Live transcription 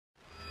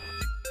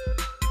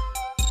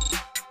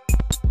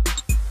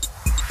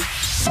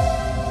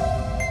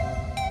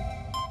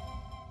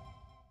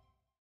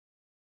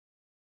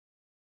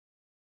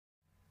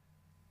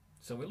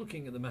So we're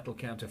looking at the metal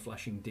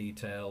counterflashing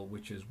detail,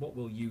 which is what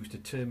we'll use to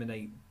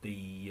terminate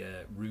the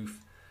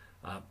roof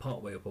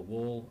partway up a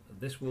wall.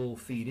 This will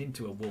feed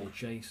into a wall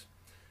chase.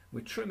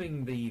 We're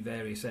trimming the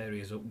various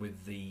areas up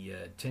with the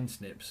tin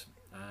snips.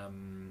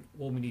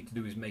 All we need to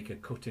do is make a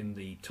cut in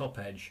the top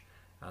edge,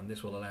 and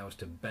this will allow us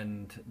to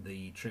bend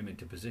the trim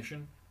into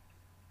position.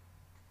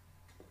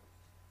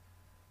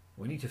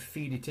 We need to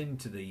feed it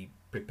into the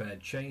prepared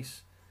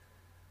chase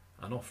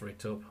and offer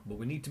it up, but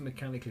we need to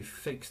mechanically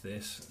fix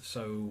this,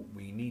 so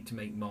we need to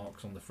make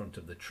marks on the front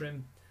of the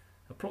trim,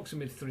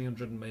 approximately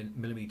 300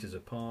 millimeters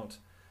apart.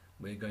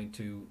 We're going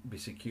to be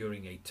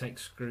securing a take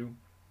screw.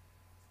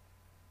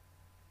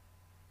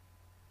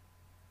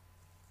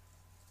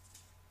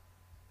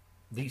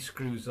 These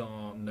screws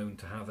are known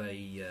to have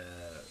a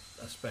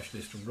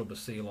specialist rubber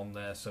seal on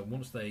there, so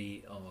once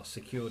they are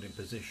secured in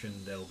position,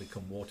 they'll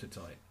become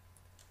watertight.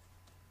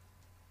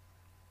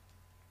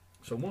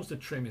 So once the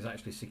trim is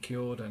actually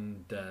secured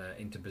and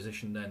into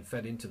position, then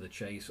fed into the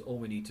chase, all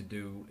we need to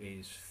do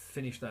is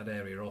finish that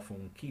area off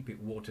and keep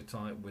it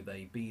watertight with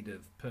a bead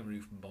of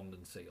Permaroof bond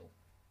and seal.